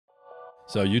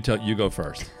So you go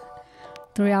first.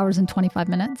 3 hours and 25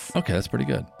 minutes. Okay, that's pretty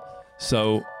good.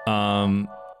 So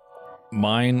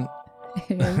mine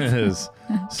is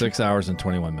 6 hours and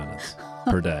 21 minutes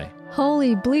per day.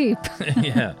 Holy bleep.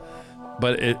 Yeah.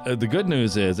 But the good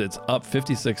news is it's up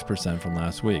 56% from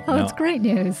last week. Oh, that's great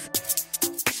news.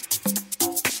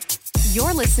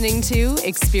 You're listening to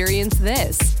Experience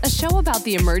This, a show about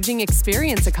the emerging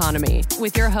experience economy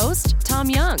with your host, Tom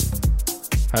Young.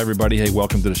 Hi, everybody. Hey,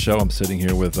 welcome to the show. I'm sitting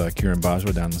here with Kieran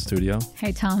Bajwa down in the studio.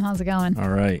 Hey, Tom. How's it going? All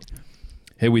right.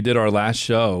 Hey, we did our last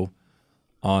show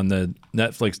on the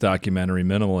Netflix documentary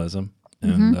Minimalism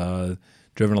and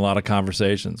driven a lot of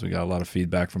conversations. We got a lot of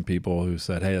feedback from people who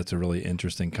said, hey, that's a really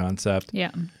interesting concept.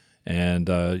 Yeah. And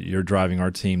you're driving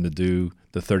our team to do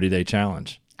the 30-day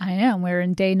challenge. I am. We're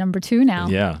in day number 2 now.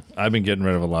 Yeah. I've been getting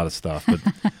rid of a lot of stuff, but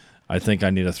I think I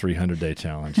need a 300-day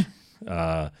challenge.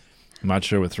 I'm not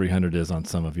sure what 300 is on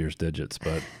some of yours digits,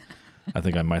 but I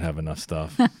think I might have enough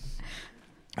stuff.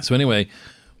 So anyway,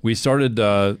 we started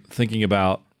thinking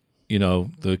about,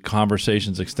 the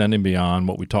conversations extending beyond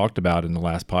what we talked about in the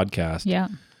last podcast. Yeah.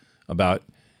 About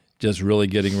just really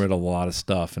getting rid of a lot of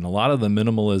stuff. And a lot of the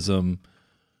minimalism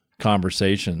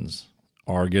conversations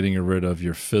are getting rid of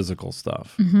your physical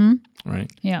stuff. Mm-hmm.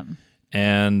 Right? Yeah.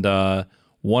 And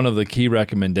one of the key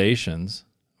recommendations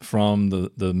from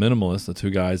the minimalists, the two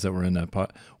guys that were in that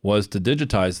pot, was to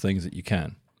digitize things that you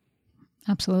can.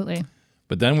 Absolutely.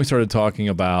 But then we started talking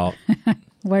about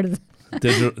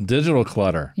digital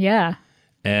clutter. Yeah.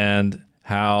 And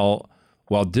how,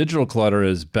 while digital clutter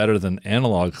is better than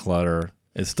analog clutter,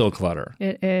 it's still clutter.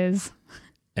 It is.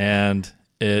 And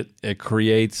it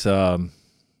creates,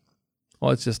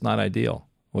 it's just not ideal.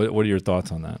 What are your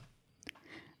thoughts on that?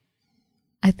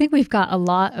 I think we've got a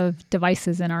lot of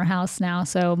devices in our house now.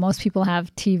 So most people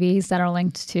have TVs that are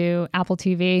linked to Apple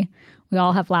TV. We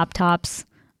all have laptops.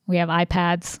 We have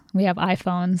iPads. We have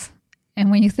iPhones. And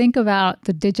when you think about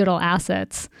the digital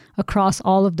assets across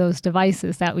all of those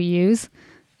devices that we use,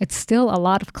 it's still a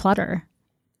lot of clutter.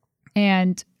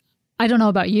 And I don't know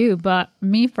about you, but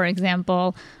me, for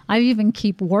example, I even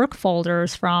keep work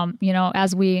folders from,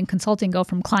 as we in consulting go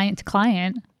from client to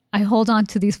client, I hold on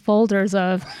to these folders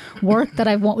of work that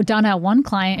I've done at one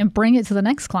client and bring it to the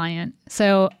next client.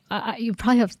 So you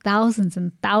probably have thousands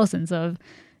and thousands of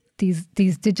these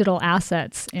digital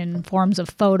assets in forms of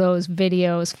photos,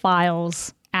 videos,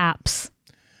 files, apps.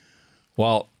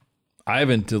 Well, I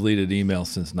haven't deleted email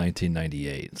since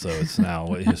 1998. So it's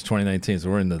 2019. So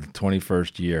we're in the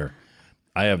 21st year.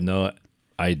 I have no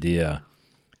idea.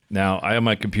 Now, I have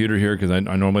my computer here because I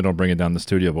normally don't bring it down the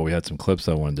studio, but we had some clips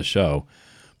I wanted to show.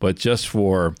 But just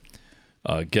for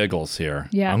giggles here,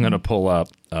 yeah. I'm going to pull up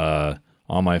on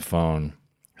my phone,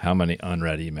 how many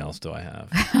unread emails do I have?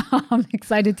 I'm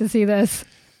excited to see this.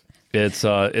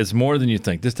 It's more than you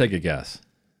think. Just take a guess.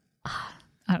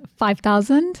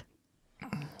 5,000?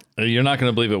 You're not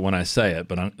going to believe it when I say it,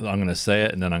 but I'm going to say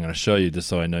it, and then I'm going to show you just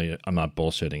so I know I'm not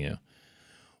bullshitting you.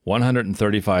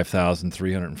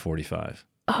 135,345.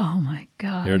 Oh, my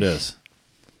gosh. Here it is.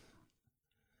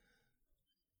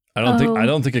 I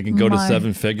don't think it can go to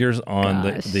 7 figures on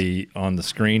the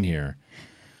screen here.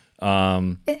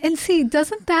 And see,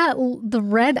 doesn't the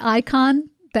red icon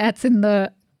that's in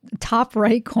the top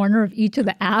right corner of each of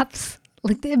the apps,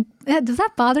 does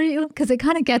that bother you? Because it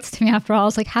kind of gets to me after all.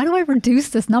 It's like, how do I reduce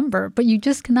this number? But you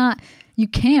just you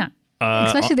can't,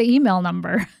 especially the email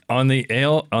number. On the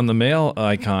mail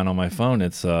icon on my phone,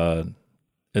 it's a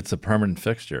permanent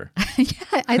fixture.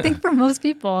 Yeah, I think for most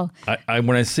people.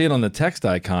 When I see it on the text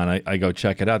icon, I go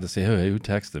check it out to see who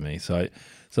texted me. So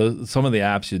some of the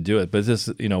apps you do it, but it's just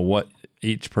what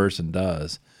each person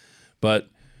does. But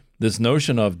this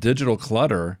notion of digital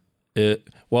clutter,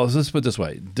 let's put it this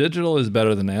way: digital is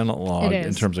better than analog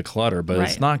in terms of clutter, but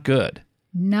it's not good.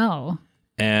 No.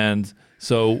 And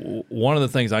so one of the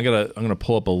things I'm gonna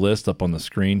pull up a list up on the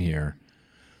screen here,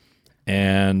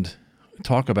 and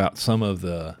talk about some of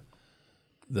the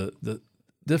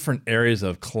different areas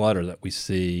of clutter that we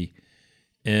see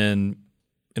in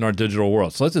our digital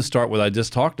world. So let's just start with what I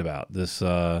just talked about, this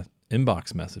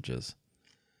inbox messages.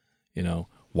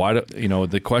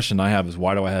 The question I have is,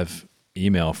 why do I have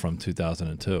email from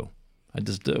 2002? I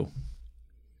just do.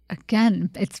 Again,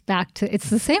 it's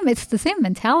the same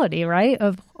mentality, right?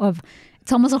 Of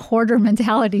it's almost a hoarder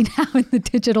mentality now in the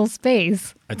digital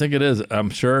space. I think it is. I'm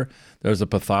sure there's a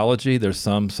pathology. There's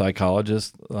some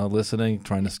psychologists listening,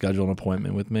 trying to schedule an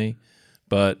appointment with me.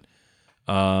 But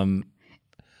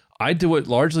I do it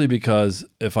largely because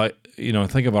if I,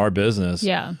 think of our business,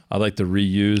 I like to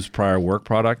reuse prior work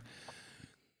product.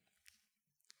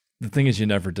 The thing is, you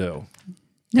never do.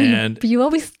 No, And but you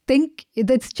always think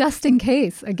it's just in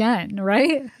case again,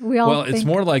 right? We all well, think, it's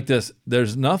more like this.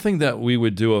 There's nothing that we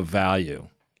would do of value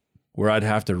where I'd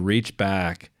have to reach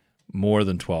back more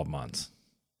than 12 months.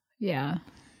 yeah.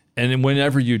 And then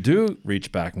whenever you do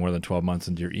reach back more than 12 months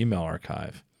into your email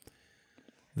archive,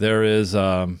 there is,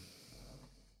 you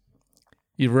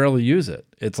rarely use it.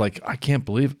 It's like, I can't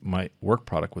believe my work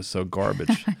product was so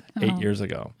garbage 8 years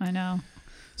ago. I know.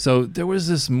 So there was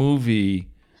this movie,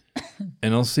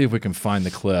 and I'll see if we can find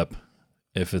the clip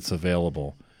if it's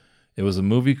available. It was a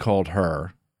movie called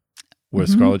Her, where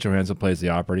Scarlett Johansson plays the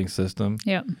operating system.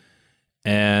 Yep.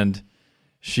 And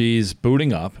she's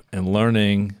booting up and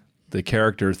learning the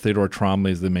character. Theodore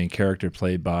Trombley is the main character,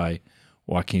 played by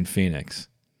Joaquin Phoenix.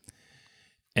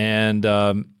 And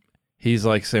he's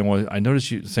like saying, well, I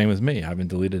noticed you, same as me, I haven't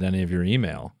deleted any of your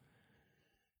email.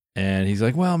 And he's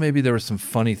like, well, maybe there were some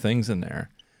funny things in there.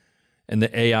 And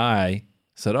the AI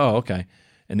said, oh, okay.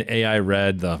 And the AI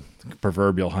read the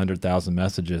proverbial 100,000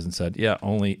 messages and said, yeah,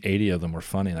 only 80 of them were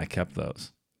funny, and I kept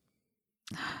those.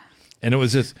 And it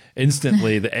was just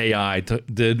instantly the AI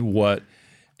did what,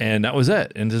 and that was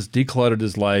it. And just decluttered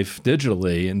his life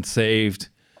digitally and saved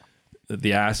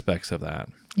the aspects of that.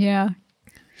 Yeah.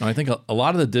 And I think a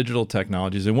lot of the digital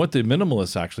technologies, and what the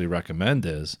minimalists actually recommend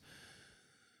is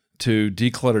to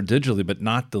declutter digitally, but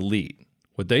not delete.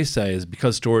 What they say is,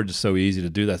 because storage is so easy to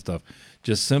do that stuff,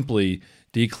 just simply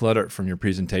declutter it from your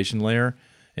presentation layer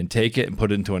and take it and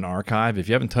put it into an archive. If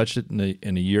you haven't touched it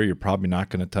in a year, you're probably not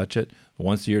going to touch it. But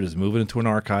once a year, just move it into an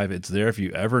archive. It's there if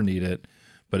you ever need it,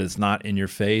 but it's not in your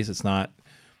face. It's not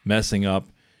messing up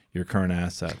your current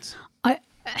assets.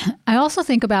 I also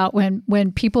think about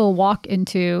when people walk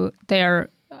into their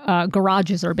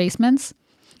garages or basements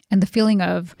and the feeling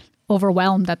of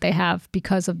overwhelmed that they have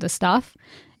because of the stuff.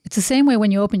 It's the same way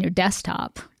when you open your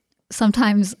desktop.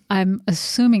 Sometimes I'm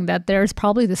assuming that there's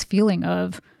probably this feeling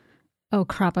of, oh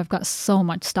crap, I've got so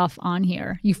much stuff on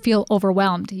here. You feel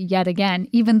overwhelmed yet again,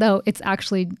 even though it's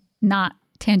actually not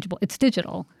tangible. It's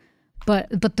digital. But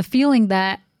the feeling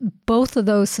that both of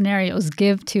those scenarios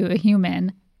give to a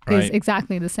human is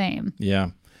exactly the same. Yeah.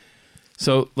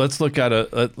 So let's look at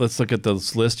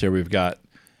this list here. We've got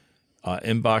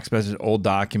inbox messages, old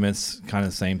documents, kind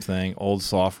of the same thing, old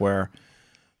software.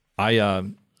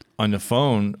 On the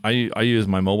phone, I use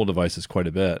my mobile devices quite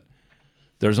a bit.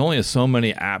 There's only so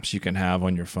many apps you can have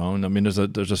on your phone. I mean, there's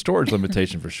a storage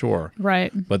limitation for sure.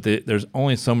 Right. But there's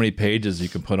only so many pages you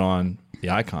can put on the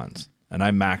icons, and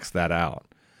I maxed that out.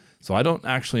 So I don't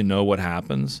actually know what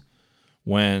happens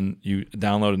when you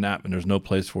download an app and there's no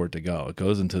place for it to go. It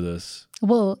goes into this.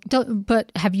 Well,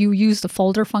 but have you used the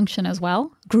folder function as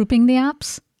well, grouping the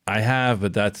apps? I have,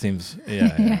 but that seems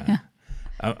yeah.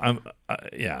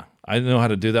 I know how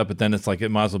to do that, but then it's like I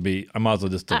might as well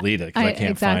just delete it because I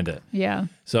can't find it. Yeah.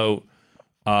 So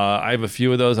I have a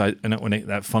few of those. When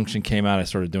that function came out, I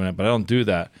started doing it, but I don't do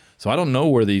that. So I don't know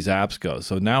where these apps go.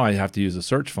 So now I have to use a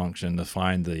search function to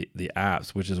find the apps,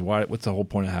 which is what's the whole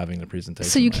point of having the presentation?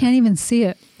 So you can't even see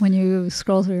it when you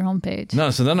scroll through your homepage.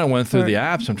 No. So then I went through the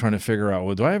apps. I'm trying to figure out,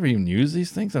 well, do I ever even use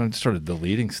these things? And I just started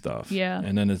deleting stuff. Yeah.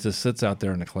 And then it just sits out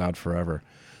there in the cloud forever.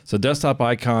 So desktop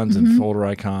icons and folder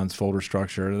icons, folder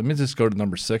structure. Let me just go to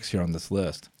number 6 here on this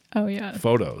list. Oh, yeah.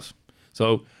 Photos.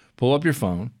 So pull up your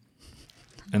phone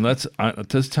and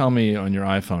just tell me on your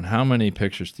iPhone, how many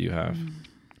pictures do you have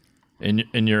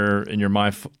in your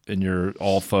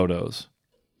all photos?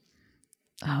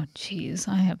 Oh, geez.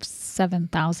 I have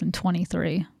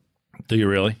 7,023. Do you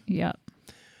really? Yep.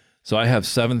 So I have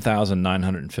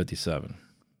 7,957.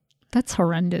 That's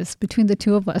horrendous. Between the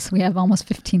two of us, we have almost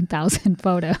 15,000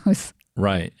 photos.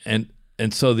 Right. And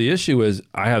so the issue is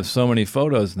I have so many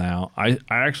photos now. I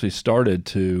actually started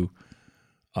to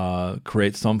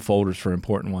create some folders for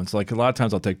important ones. Like a lot of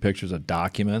times I'll take pictures of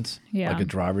documents, like a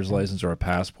driver's license or a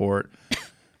passport,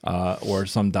 or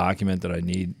some document that I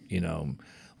need,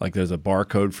 like there's a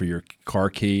barcode for your car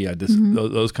key.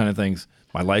 Those kind of things.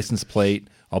 My license plate,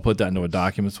 I'll put that into a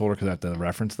documents folder because I have to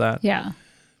reference that. Yeah.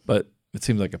 But it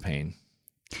seems like a pain.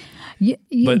 Yeah.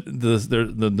 But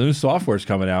the new software is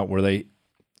coming out where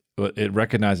it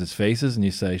recognizes faces, and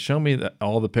you say, show me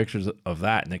all the pictures of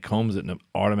that, and it combs it and it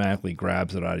automatically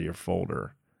grabs it out of your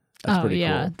folder. That's pretty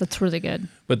cool. That's really good.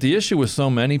 But the issue with so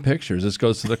many pictures, this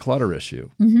goes to the clutter issue.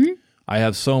 I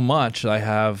have so much, I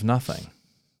have nothing.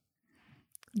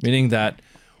 Meaning that,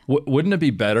 wouldn't it be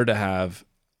better to have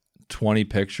 20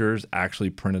 pictures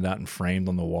actually printed out and framed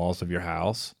on the walls of your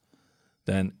house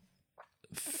than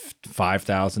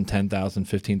 5,000, 10,000,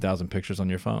 15,000 pictures on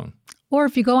your phone? Or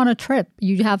if you go on a trip,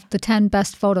 you have the 10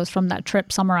 best photos from that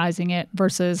trip summarizing it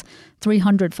versus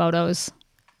 300 photos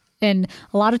And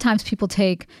a lot of times people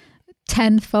take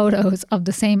 10 photos of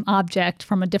the same object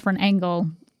from a different angle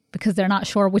because they're not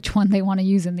sure which one they want to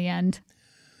use in the end.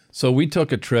 So we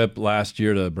took a trip last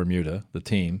year to Bermuda, the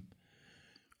team.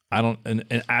 And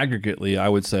aggregately, I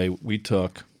would say we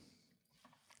took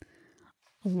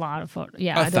a lot of photos.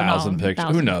 Yeah, 1,000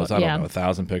 pictures. Who knows? I don't know.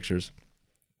 1,000 pictures.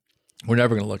 We're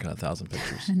never going to look at 1,000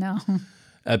 pictures. No.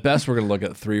 At best, we're going to look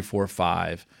at 3, 4,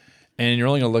 5, and we're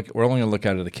only going to look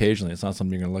at it occasionally. It's not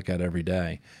something you're going to look at every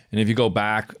day. And if you go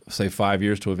back, say 5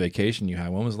 years to a vacation you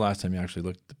had, when was the last time you actually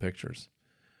looked at the pictures?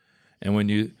 And when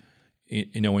you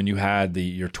had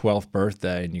your 12th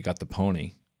birthday and you got the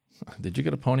pony, did you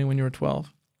get a pony when you were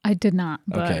 12? I did not.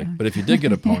 Okay, but if you did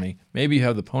get a pony, maybe you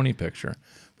have the pony picture.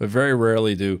 But very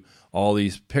rarely do all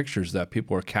these pictures that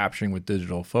people are capturing with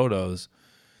digital photos.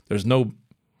 There's no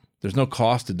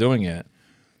cost to doing it,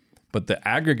 but the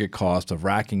aggregate cost of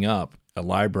racking up a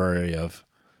library of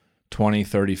 20,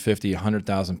 30, 50,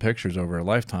 100,000 pictures over a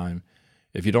lifetime,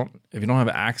 if you don't have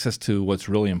access to what's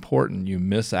really important, you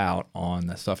miss out on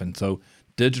that stuff. And so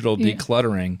digital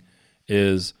decluttering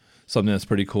is something that's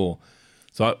pretty cool.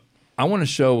 So I want to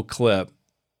show a clip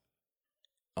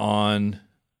on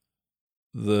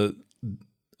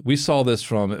we saw this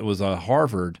from, it was a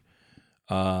Harvard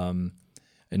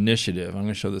initiative. I'm going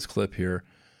to show this clip here.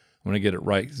 I'm going to get it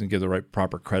right and give the right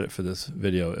proper credit for this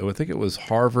video. I think it was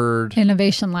Harvard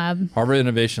Innovation Lab.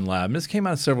 And this came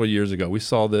out several years ago. We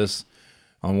saw this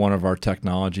on one of our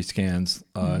technology scans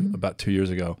about 2 years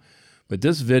ago. But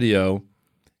this video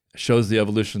shows the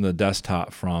evolution of the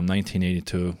desktop from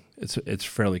 1982. It's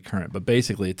fairly current, but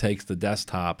basically it takes the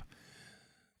desktop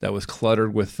that was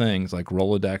cluttered with things like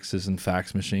Rolodexes and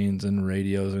fax machines and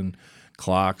radios and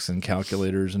clocks and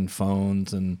calculators and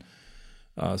phones and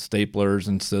staplers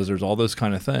and scissors, all those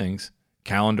kind of things,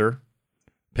 calendar,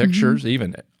 pictures,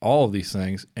 even all of these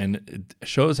things. And it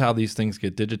shows how these things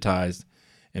get digitized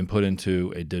and put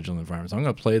into a digital environment. So I'm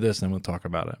going to play this and then we'll talk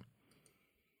about it.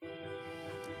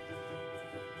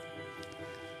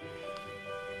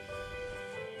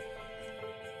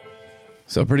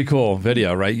 So pretty cool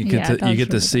video, right? You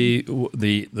get to see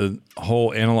the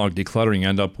whole analog decluttering.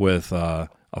 End up with a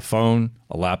phone,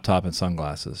 a laptop, and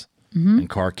sunglasses, and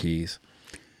car keys,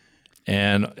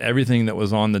 and everything that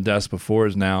was on the desk before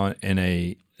is now in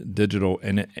a digital,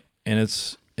 and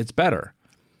it's better.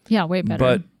 Yeah, way better.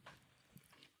 But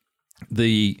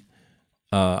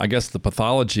I guess the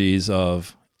pathologies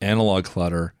of analog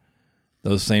clutter,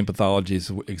 those same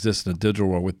pathologies exist in a digital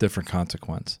world with different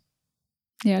consequence.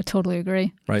 Yeah, I totally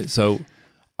agree. Right. So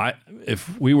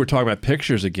if we were talking about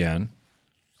pictures again,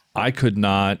 I could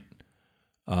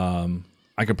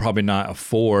probably not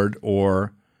afford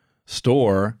or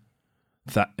store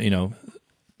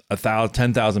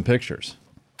 10,000 pictures.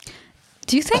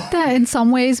 Do you think that in some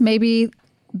ways maybe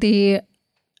there's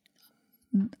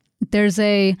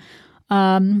a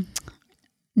not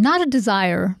a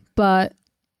desire, but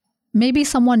maybe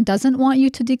someone doesn't want you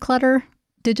to declutter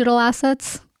digital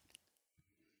assets?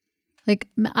 Like,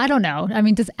 I don't know. I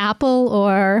mean, does Apple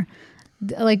or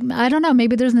I don't know,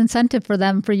 maybe there's an incentive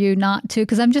for you not to,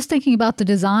 because I'm just thinking about the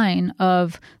design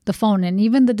of the phone and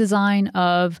even the design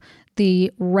of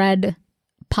the red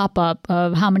pop-up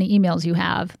of how many emails you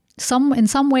have. In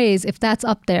some ways, if that's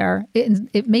up there,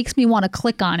 it makes me want to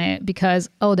click on it because,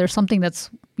 there's something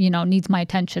that's, needs my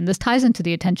attention. This ties into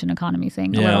the attention economy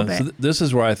thing a little bit. So this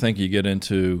is where I think you get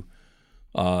into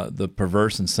the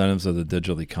perverse incentives of the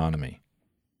digital economy,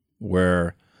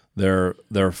 where we did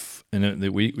a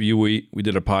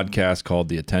podcast called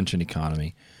The Attention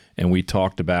Economy, and we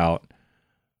talked about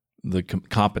the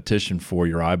competition for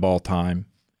your eyeball time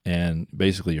and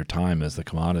basically your time as the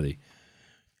commodity.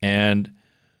 And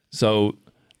so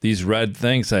these red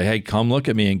things say, hey, come look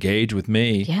at me, engage with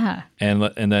me. Yeah.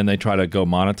 And then they try to go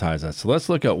monetize that. So let's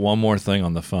look at one more thing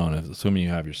on the phone, assuming you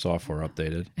have your software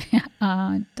updated.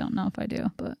 I don't know if I do,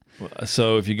 but.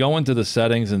 So if you go into the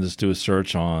settings and just do a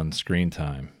search on screen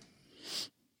time,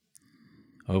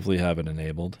 hopefully you have it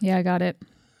enabled. Yeah, I got it.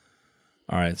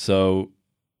 All right. So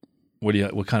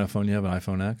what kind of phone do you have? An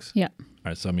iPhone X? Yeah. All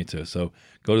right. So me too. So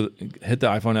hit the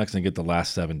iPhone X and get the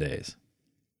last 7 days.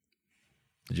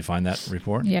 Did you find that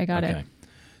report? Yeah, I got it.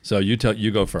 So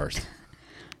you go first.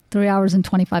 3 hours and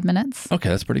 25 minutes. Okay,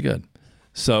 that's pretty good.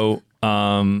 So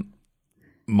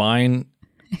mine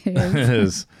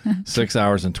is 6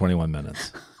 hours and 21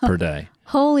 minutes per day.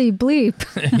 Holy bleep.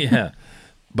 Yeah.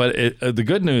 But the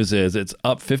good news is it's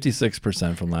up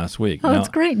 56% from last week. Oh, that's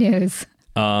great news.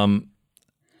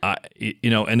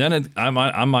 And then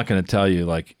I'm not going to tell you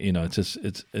like,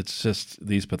 it's just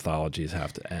these pathologies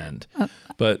have to end.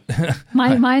 But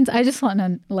mine's, I just want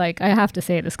to I have to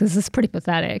say this because this is pretty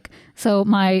pathetic. So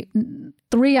my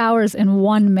 3 hours and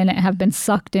 1 minute have been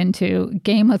sucked into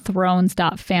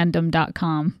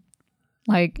GameOfThrones.fandom.com.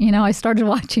 I started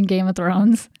watching Game of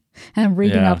Thrones and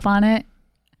reading up on it.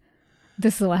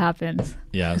 This is what happens.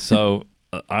 Yeah. So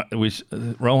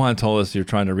Rohan told us you're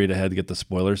trying to read ahead to get the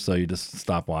spoilers, so you just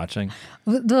stop watching.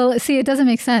 Well, see, it doesn't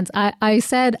make sense. I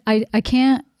said I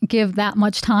can't give that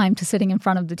much time to sitting in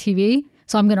front of the TV,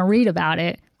 so I'm going to read about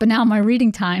it. But now my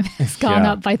reading time has gone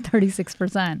up by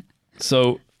 36%.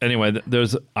 So anyway,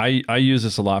 I use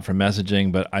this a lot for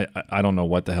messaging, but I don't know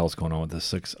what the hell's going on with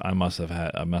this. I must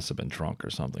have been drunk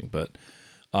or something. But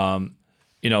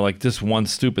like this one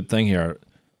stupid thing here.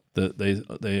 They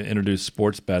introduced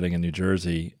sports betting in New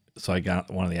Jersey, so I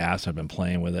got one of the apps. I've been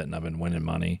playing with it, and I've been winning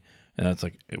money. And that's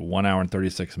 1 hour and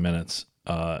 36 minutes.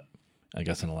 I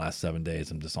guess in the last 7 days,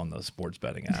 I'm just on the sports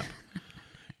betting app.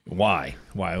 Why?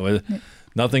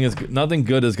 Nothing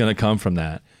good is going to come from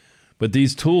that. But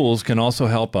these tools can also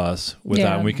help us with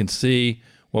that, and we can see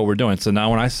what we're doing. So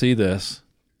now when I see this,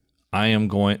 I am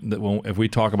going. If we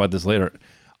talk about this later,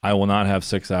 I will not have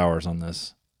 6 hours on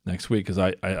this next week because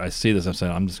I see this. I'm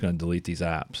saying I'm just going to delete these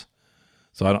apps.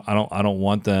 So I don't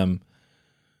want them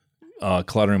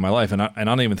cluttering my life, and I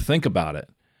don't even think about it.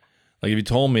 Like if you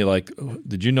told me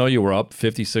did you know you were up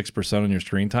 56% on your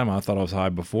screen time? I thought I was high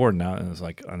before, and now it's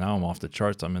now I'm off the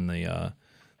charts. I'm in the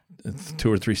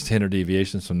 2 or 3 standard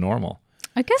deviations from normal.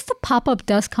 I guess the pop-up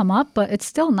does come up, but it's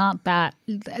still not that.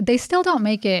 They still don't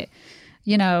make it,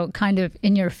 kind of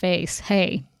in your face.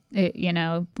 Hey.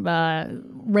 Rail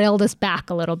this back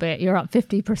a little bit. You're up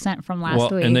 50% from last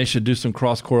week. And they should do some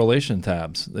cross-correlation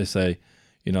tabs. They say,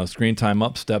 screen time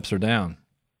up, steps are down.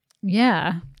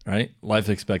 Yeah. Right? Life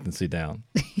expectancy down.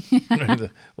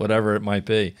 Whatever it might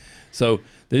be. So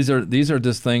these are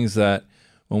just things that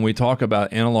when we talk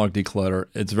about analog declutter,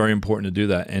 it's very important to do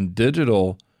that. And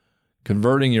digital,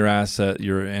 converting your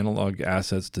analog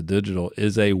assets to digital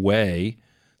is a way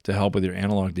to help with your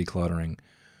analog decluttering.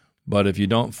 But if you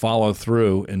don't follow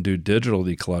through and do digital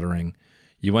decluttering,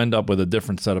 you end up with a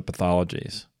different set of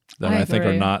pathologies that I think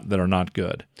are not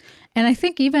good. And I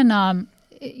think even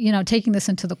taking this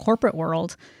into the corporate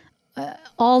world,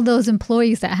 all those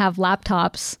employees that have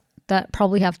laptops that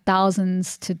probably have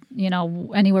thousands to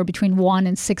anywhere between 1,000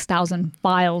 and 6,000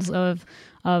 files of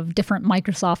different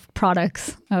Microsoft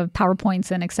products, of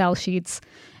PowerPoints and Excel sheets.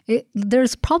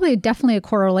 There's probably definitely a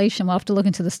correlation. We'll have to look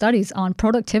into the studies on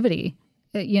productivity.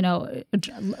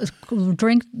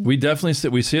 Drink. We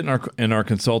definitely see it in our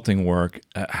consulting work.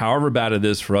 However bad it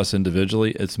is for us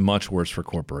individually, it's much worse for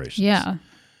corporations. Yeah.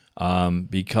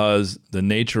 Because the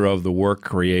nature of the work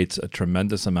creates a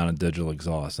tremendous amount of digital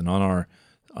exhaust. And on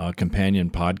our companion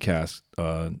podcast,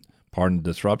 Pardon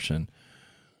Disruption,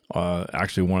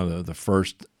 actually one of the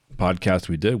first podcasts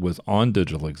we did was on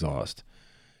digital exhaust.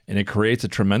 And it creates a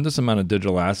tremendous amount of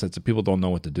digital assets that people don't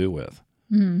know what to do with.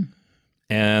 Mm.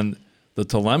 And the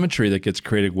telemetry that gets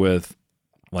created with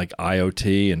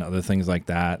IoT and other things like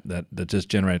that just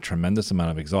generate a tremendous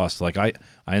amount of exhaust. I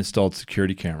installed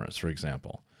security cameras, for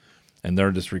example, and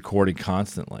they're just recording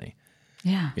constantly.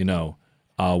 Yeah.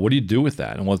 What do you do with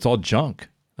that? And it's all junk.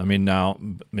 I mean, now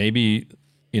maybe,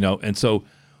 and so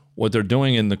what they're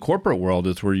doing in the corporate world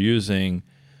is we're using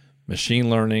machine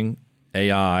learning,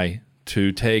 AI,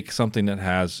 to take something that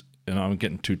has, and I'm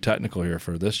getting too technical here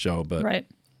for this show, but right.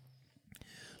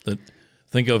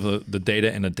 Think of the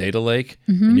data in a data lake,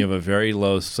 and you have a very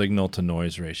low signal to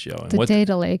noise ratio. And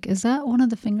data lake, is that one of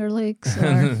the Finger Lakes?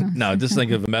 No, just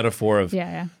think of a metaphor of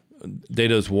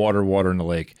data is water in the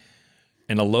lake,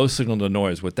 and a low signal to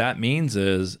noise. What that means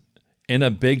is in a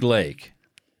big lake,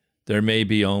 there may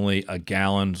be only a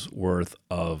gallon's worth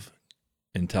of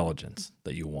intelligence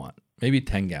that you want, maybe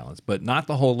 10 gallons, but not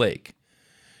the whole lake.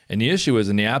 And the issue is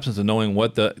in the absence of knowing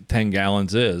what the 10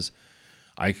 gallons is,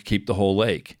 I could keep the whole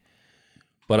lake.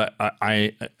 But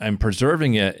I'm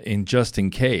preserving it in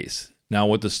case. Now,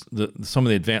 with some of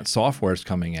the advanced software is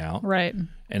coming out, right,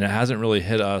 and it hasn't really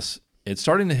hit us. It's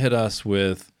starting to hit us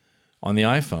on the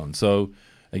iPhone. So,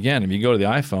 again, if you go to the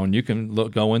iPhone, you can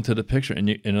go into the picture, and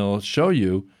it'll show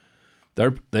you.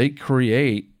 They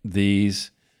create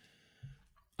these.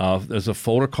 There's a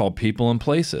folder called People and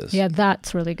Places. Yeah,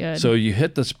 that's really good. So you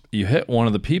hit one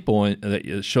of the people, and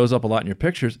it shows up a lot in your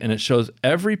pictures, and it shows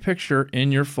every picture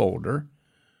in your folder.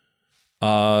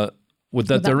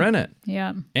 They're in it.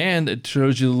 Yeah. And it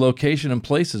shows you the location and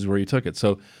places where you took it.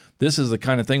 So this is the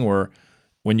kind of thing where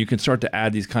when you can start to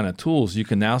add these kind of tools, you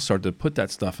can now start to put that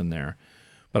stuff in there.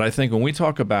 But I think when we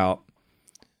talk about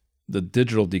the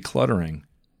digital decluttering,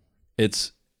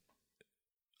 to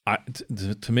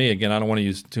me, again, I don't want to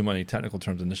use too many technical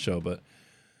terms in this show, but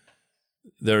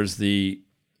there's the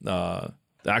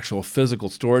actual physical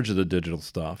storage of the digital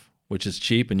stuff, which is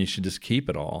cheap and you should just keep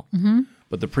it all. Mm-hmm.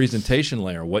 But the presentation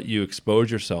layer, what you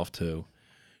expose yourself to,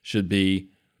 should be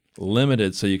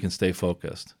limited so you can stay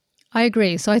focused. I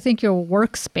agree. So I think your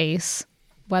workspace,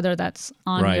 whether that's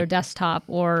on Right. your desktop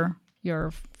or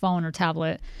your phone or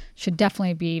tablet, should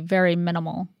definitely be very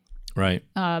minimal. Right.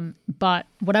 But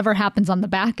whatever happens on the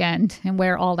back end and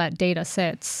where all that data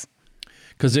sits.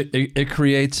 Because it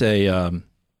creates an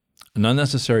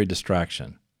unnecessary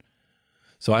distraction.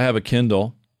 So I have a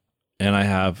Kindle and I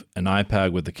have an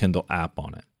iPad with the Kindle app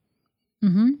on it.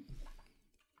 Mm-hmm.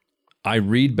 I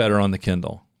read better on the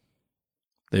Kindle.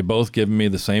 They both give me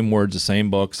the same words, the same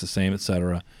books, the same, et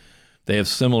cetera. They have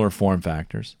similar form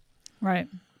factors. Right.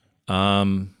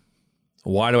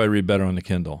 Why do I read better on the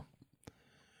Kindle?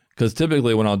 Because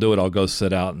typically when I'll do it, I'll go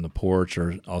sit out in the porch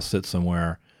or I'll sit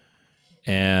somewhere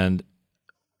and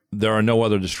there are no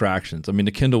other distractions. I mean,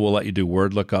 the Kindle will let you do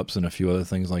word lookups and a few other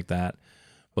things like that.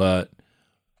 But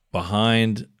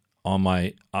behind on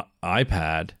my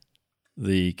iPad,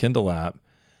 the Kindle app,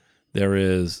 there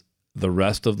is the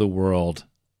rest of the world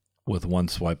with one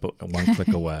click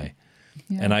away.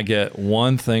 Yeah. And I get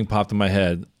one thing popped in my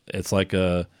head. It's like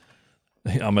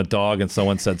I'm a dog and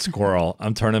someone said squirrel.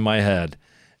 I'm turning my head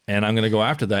and I'm going to go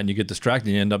after that and you get distracted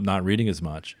and you end up not reading as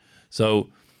much. So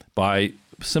by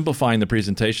simplifying the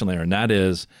presentation layer, and that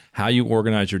is how you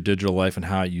organize your digital life and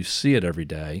how you see it every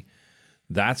day,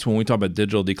 that's when we talk about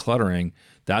digital decluttering,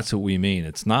 that's what we mean.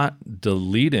 It's not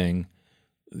deleting.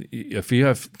 If you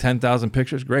have 10,000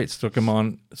 pictures, great. Stick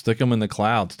them in the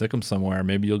cloud, stick them somewhere.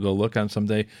 Maybe you'll go look at them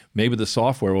someday. Maybe the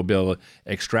software will be able to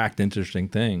extract interesting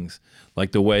things,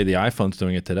 like the way the iPhone's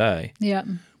doing it today. Yeah.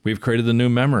 We've created a new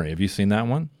memory. Have you seen that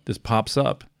one? This pops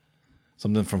up.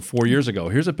 Something from 4 years ago.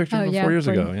 Here's a picture from 4 years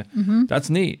ago. Yeah. Mm-hmm. That's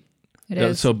neat. It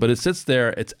is. So, but it sits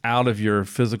there. It's out of your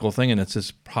physical thing, and it's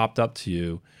just popped up to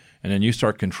you, and then you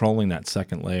start controlling that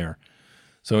second layer.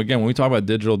 So again, when we talk about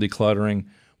digital decluttering,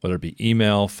 whether it be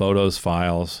email, photos,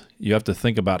 files, you have to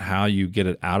think about how you get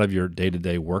it out of your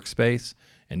day-to-day workspace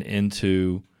and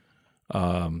into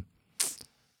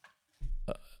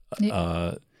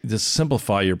just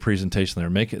simplify your presentation there,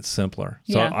 make it simpler.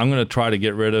 So Yeah. I'm going to try to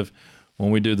get rid of,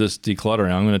 when we do this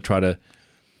decluttering, I'm going to try to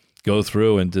go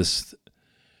through and just,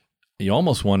 you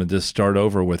almost want to just start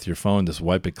over with your phone, just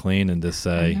wipe it clean and just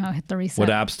say, hit the reset. what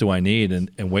apps do I need? And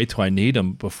wait till I need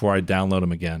them before I download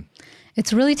them again.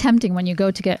 It's really tempting when you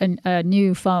go to get a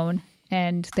new phone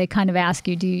and they kind of ask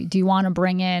you, do you want to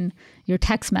bring in your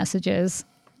text messages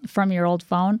from your old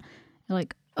phone? You're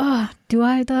like, oh, do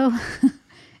I though?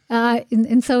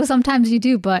 And so sometimes you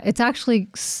do, but it's actually,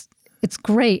 it's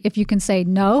great if you can say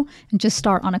no and just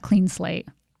start on a clean slate.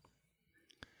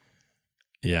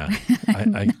 Yeah,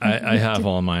 I have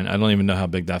all mine. I don't even know how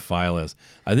big that file is.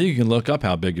 I think you can look up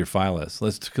how big your file is.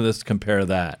 Let's compare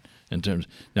that in terms.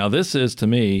 Now this is, to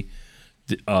me,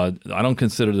 I don't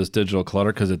consider this digital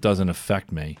clutter because it doesn't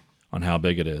affect me on how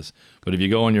big it is. But if you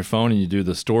go on your phone and you do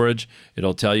the storage,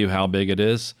 it'll tell you how big it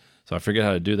is. So I forget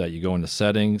how to do that. You go into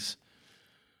settings.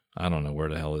 I don't know where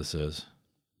the hell this is.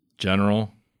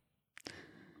 General,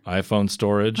 iPhone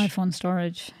storage. iPhone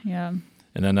storage, yeah.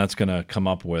 And then that's going to come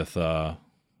up with a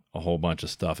whole bunch of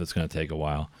stuff. It's going to take a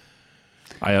while.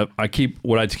 What I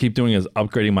keep doing is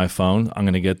upgrading my phone. I'm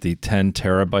going to get the 10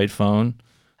 terabyte phone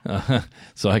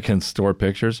so I can store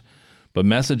pictures. But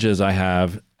messages I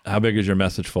have, how big is your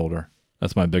message folder?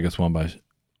 That's my biggest one by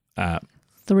app.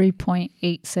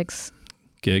 3.86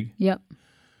 gig? Yep.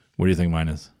 What do you think mine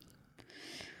is?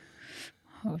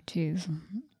 Oh, geez.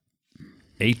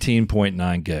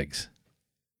 18.9 gigs.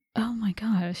 Oh my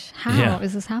gosh. How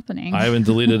is this happening? I haven't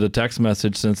deleted a text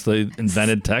message since they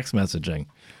invented text messaging.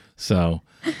 So,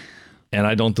 and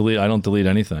I don't delete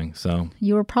anything. So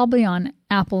you were probably on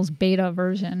Apple's beta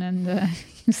version and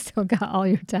you still got all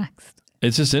your text.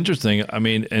 it's just interesting. I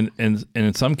mean, and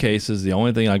in some cases, the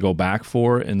only thing I go back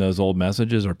for in those old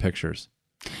messages are pictures.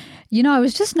 You know, I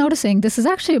was just noticing this is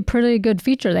actually a pretty good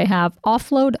feature they have,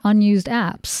 offload unused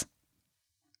apps.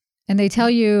 And they tell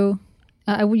you,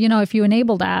 if you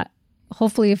enable that,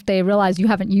 hopefully if they realize you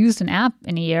haven't used an app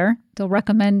in a year, they'll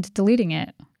recommend deleting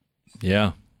it.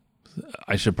 Yeah.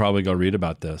 I should probably go read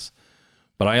about this.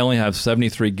 But I only have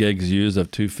 73 gigs used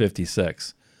of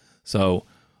 256. So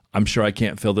I'm sure I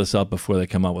can't fill this up before they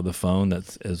come up with a phone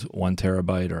that is 1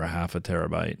 terabyte or a half a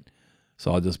terabyte.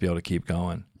 So I'll just be able to keep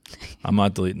going. I'm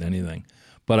not deleting anything.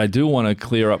 But I do want to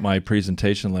clear up my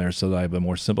presentation layer so that I have a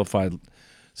more simplified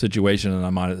situation and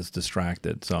I'm on it that's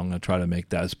distracted. So I'm going to try to make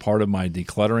that as part of my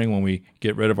decluttering when we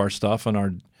get rid of our stuff on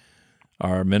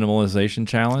our minimalization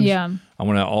challenge. Yeah. I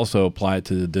want to also apply it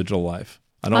to the digital life.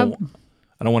 I don't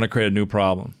want to create a new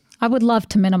problem. I would love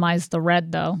to minimize the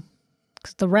red though,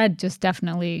 because the red just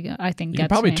definitely, I think, You gets can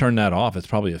probably me. turn that off. It's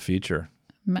probably a feature.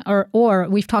 Or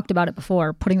we've talked about it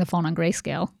before, putting the phone on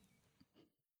grayscale.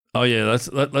 Oh yeah,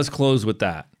 let's close with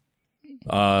that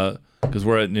because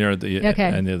we're near the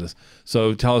end of this.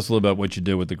 So tell us a little bit what you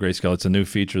do with the grayscale. It's a new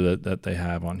feature that they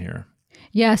have on here.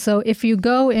 Yeah, so if you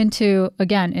go into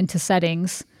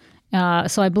settings,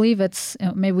 so I believe it's,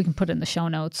 maybe we can put it in the show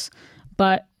notes,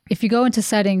 but if you go into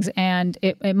settings and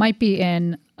it might be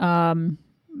in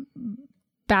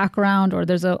background, or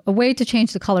there's a way to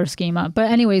change the color schema. But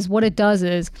anyways, what it does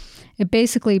is it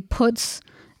basically puts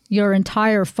your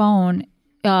entire phone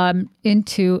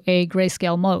into a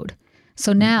grayscale mode.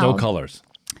 So now no colors,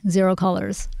 0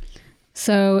 colors.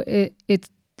 So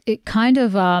it kind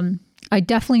of I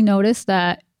definitely noticed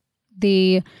that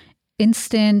the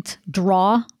instant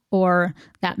draw or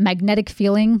that magnetic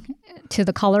feeling to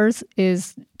the colors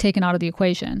is taken out of the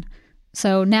equation.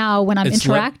 So now when I'm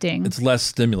interacting, it's less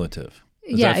stimulative.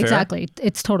 Is yeah, that fair? exactly.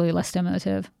 It's totally less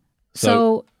stimulative.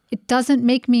 So it doesn't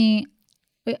make me.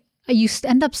 You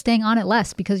end up staying on it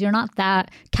less because you're not that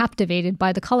captivated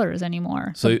by the colors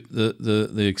anymore. So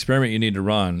the experiment you need to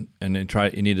run, and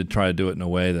you need to try to do it in a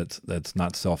way that's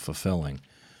not self-fulfilling,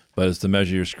 but is to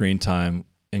measure your screen time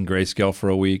in grayscale for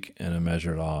a week and then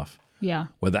measure it off. Yeah.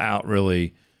 Without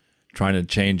really trying to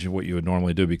change what you would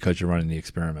normally do because you're running the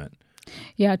experiment.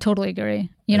 Yeah, I totally agree.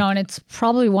 And it's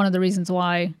probably one of the reasons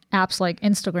why apps like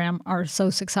Instagram are so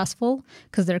successful,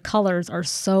 because their colors are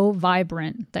so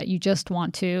vibrant that you just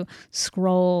want to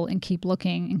scroll and keep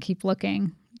looking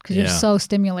because you're so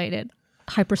stimulated.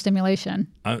 Hyperstimulation.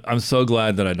 I'm so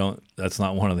glad that that's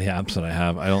not one of the apps that I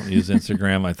have. I don't use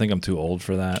Instagram. I think I'm too old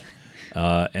for that.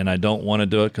 And I don't want to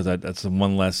do it because that's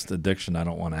one less addiction I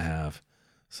don't want to have.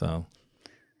 So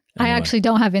anyway. I actually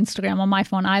don't have Instagram on my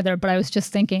phone either, but I was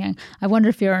just thinking, I wonder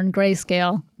if you're in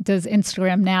grayscale, does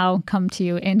Instagram now come to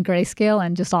you in grayscale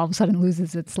and just all of a sudden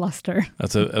loses its luster?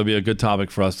 It'll be a good topic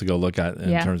for us to go look at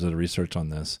in terms of the research on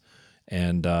this.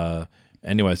 And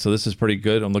anyway, so this is pretty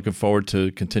good. I'm looking forward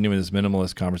to continuing this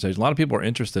minimalist conversation. A lot of people are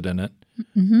interested in it.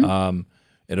 Mm-hmm.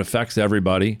 It affects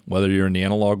everybody, whether you're in the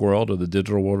analog world or the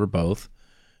digital world or both.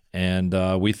 And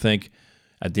we think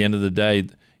at the end of the day,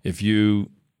 if you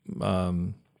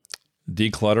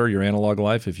declutter your analog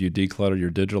life, if you declutter your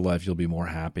digital life, you'll be more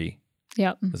happy.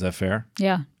 Yep. Is that fair?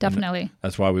 Yeah, definitely. And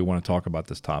that's why we want to talk about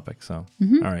this topic. So,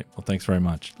 all right. Well, thanks very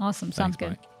much. Awesome. Sounds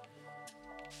good. Mike.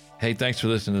 Hey, thanks for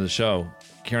listening to the show.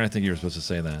 Karen, I think you were supposed to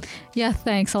say that. Yeah,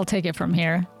 thanks. I'll take it from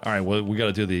here. All right. Well, we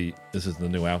got to do this is the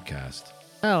new Outcast.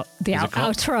 Oh, the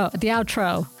outro. The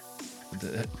outro.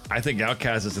 I think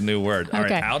Outcast is a new word. All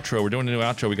right. Outro. We're doing a new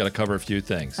outro. We got to cover a few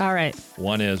things. All right.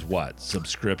 One is what?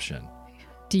 Subscription.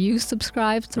 Do you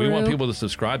subscribe through? We want people to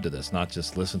subscribe to this, not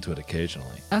just listen to it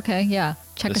occasionally. Okay, yeah.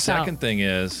 Check us out. The second thing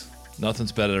is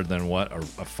nothing's better than what? A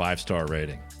 5-star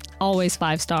rating. Always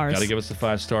 5 stars. Got to give us the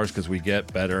 5 stars because we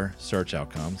get better search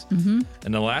outcomes. Mm-hmm.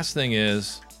 And the last thing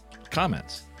is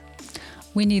comments.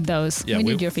 We need those. Yeah, we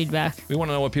need your feedback. We want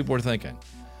to know what people are thinking.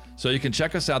 So you can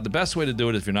check us out. The best way to do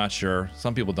it, if you're not sure,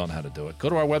 some people don't know how to do it. Go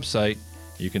to our website.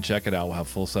 You can check it out. We'll have a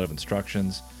full set of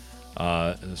instructions.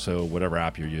 So whatever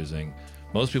app you're using.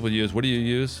 Most people use, what do you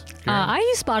use, Karen? I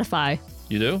use Spotify.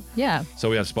 You do? Yeah. So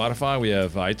we have Spotify, we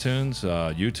have iTunes,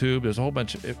 YouTube. There's a whole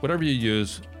bunch. Whatever you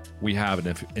use, we have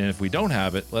it. And if we don't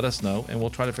have it, let us know, and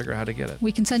we'll try to figure out how to get it.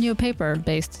 We can send you a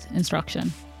paper-based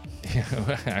instruction.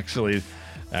 Actually,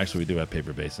 we do have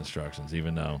paper-based instructions,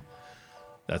 even though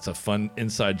that's a fun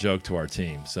inside joke to our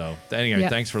team. So anyway,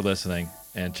 Thanks for listening,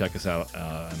 and check us out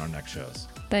on our next shows.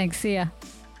 Thanks. See ya.